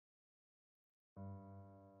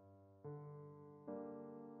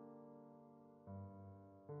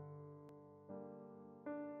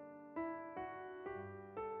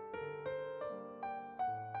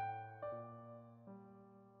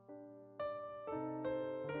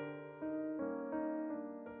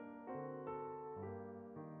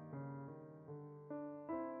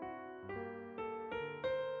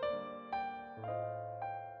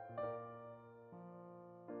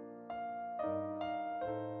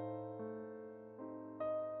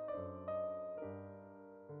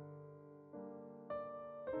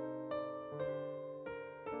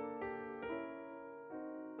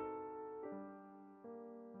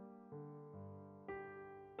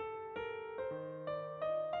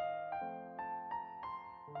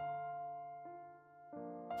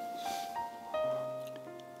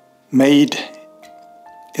made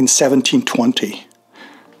in 1720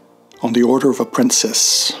 on the order of a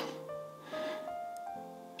princess,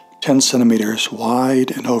 10 centimeters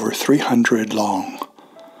wide and over 300 long,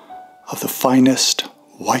 of the finest,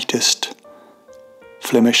 whitest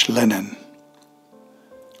Flemish linen,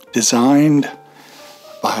 designed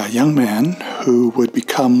by a young man who would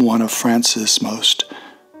become one of France's most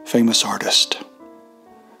famous artists.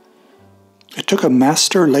 It took a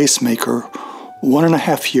master lace maker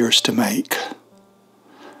 1.5 years to make.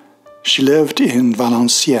 She lived in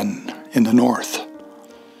Valenciennes in the north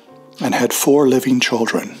and had 4 living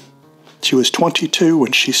children. She was 22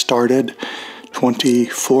 when she started,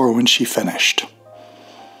 24 when she finished.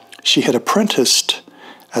 She had apprenticed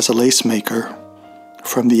as a lace maker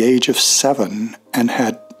from the age of 7 and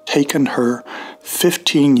had taken her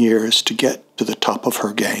 15 years to get to the top of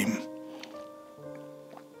her game.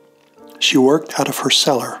 She worked out of her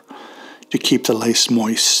cellar to keep the lace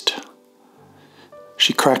moist.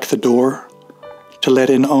 She cracked the door to let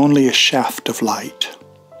in only a shaft of light.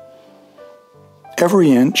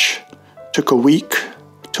 Every inch took a week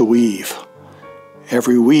to weave.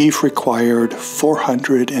 Every weave required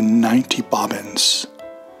 490 bobbins.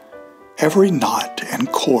 Every knot and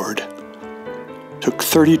cord took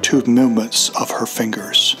 32 movements of her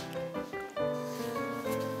fingers.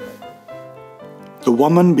 The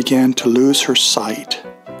woman began to lose her sight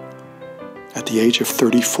at the age of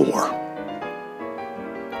 34.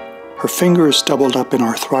 Her fingers doubled up in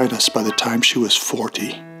arthritis by the time she was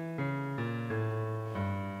 40.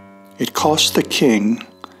 It cost the king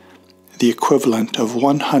the equivalent of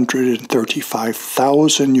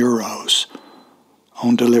 135,000 euros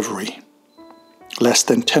on delivery. Less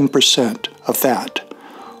than 10% of that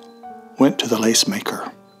went to the lace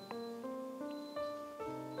maker.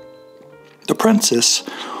 The princess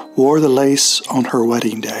wore the lace on her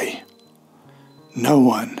wedding day. No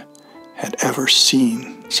one had ever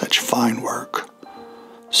seen such fine work,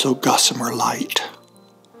 so gossamer light.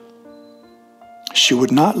 She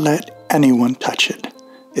would not let anyone touch it,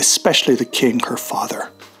 especially the king, her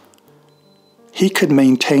father. He could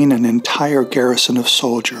maintain an entire garrison of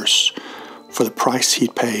soldiers for the price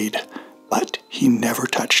he'd paid, but he never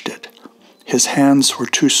touched it. His hands were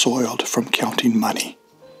too soiled from counting money.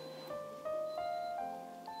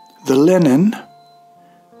 The linen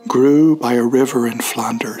grew by a river in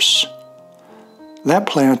Flanders. That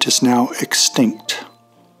plant is now extinct.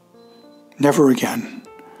 Never again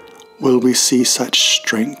will we see such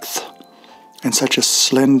strength and such a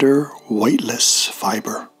slender, weightless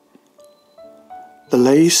fiber. The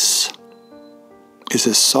lace is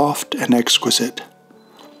as soft and exquisite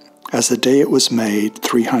as the day it was made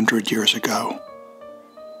 300 years ago.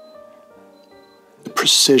 The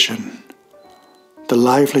precision, the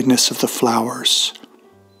liveliness of the flowers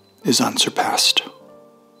is unsurpassed.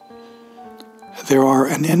 There are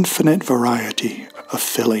an infinite variety of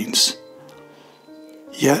fillings,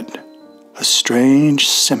 yet a strange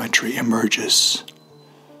symmetry emerges.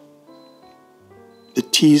 The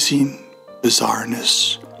teasing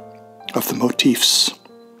bizarreness of the motifs,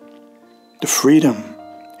 the freedom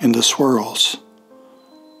in the swirls,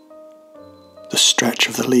 the stretch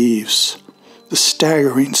of the leaves, the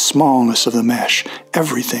staggering smallness of the mesh,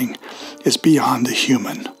 everything is beyond the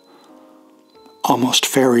human, almost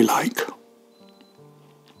fairy-like.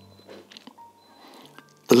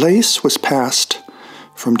 The lace was passed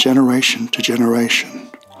from generation to generation,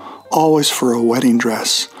 always for a wedding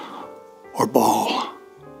dress or ball.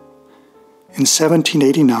 In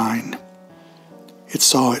 1789, it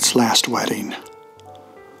saw its last wedding,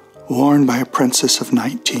 worn by a princess of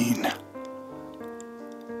 19.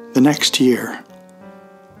 The next year,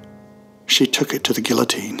 she took it to the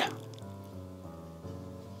guillotine.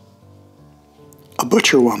 A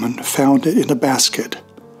butcher woman found it in a basket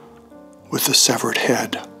with the severed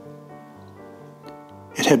head.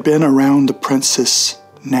 It had been around the princess'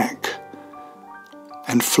 neck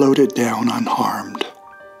and floated down unharmed.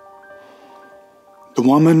 The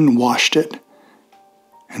woman washed it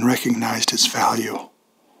and recognized its value.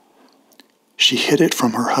 She hid it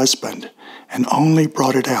from her husband and only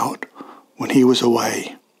brought it out when he was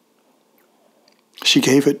away. She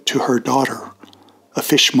gave it to her daughter, a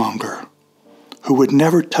fishmonger, who would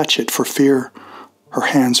never touch it for fear her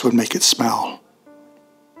hands would make it smell.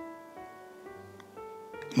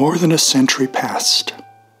 More than a century passed,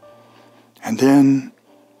 and then,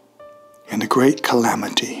 in the great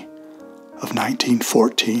calamity of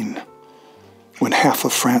 1914, when half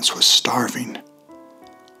of France was starving,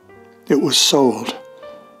 it was sold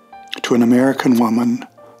to an American woman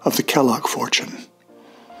of the Kellogg fortune,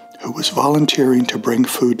 who was volunteering to bring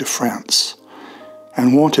food to France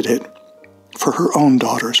and wanted it for her own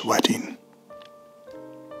daughter's wedding.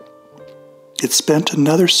 It spent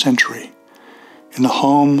another century in the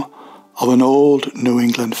home of an old New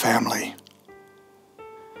England family.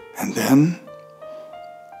 And then,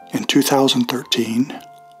 in 2013,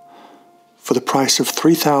 for the price of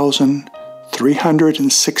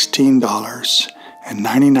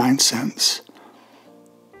 $3,316.99,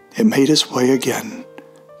 it made its way again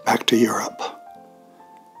back to Europe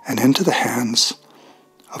and into the hands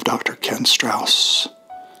of Dr. Ken Strauss,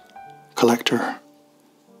 collector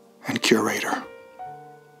and curator.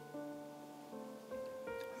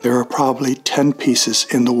 There are probably 10 pieces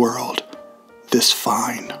in the world this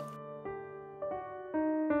fine.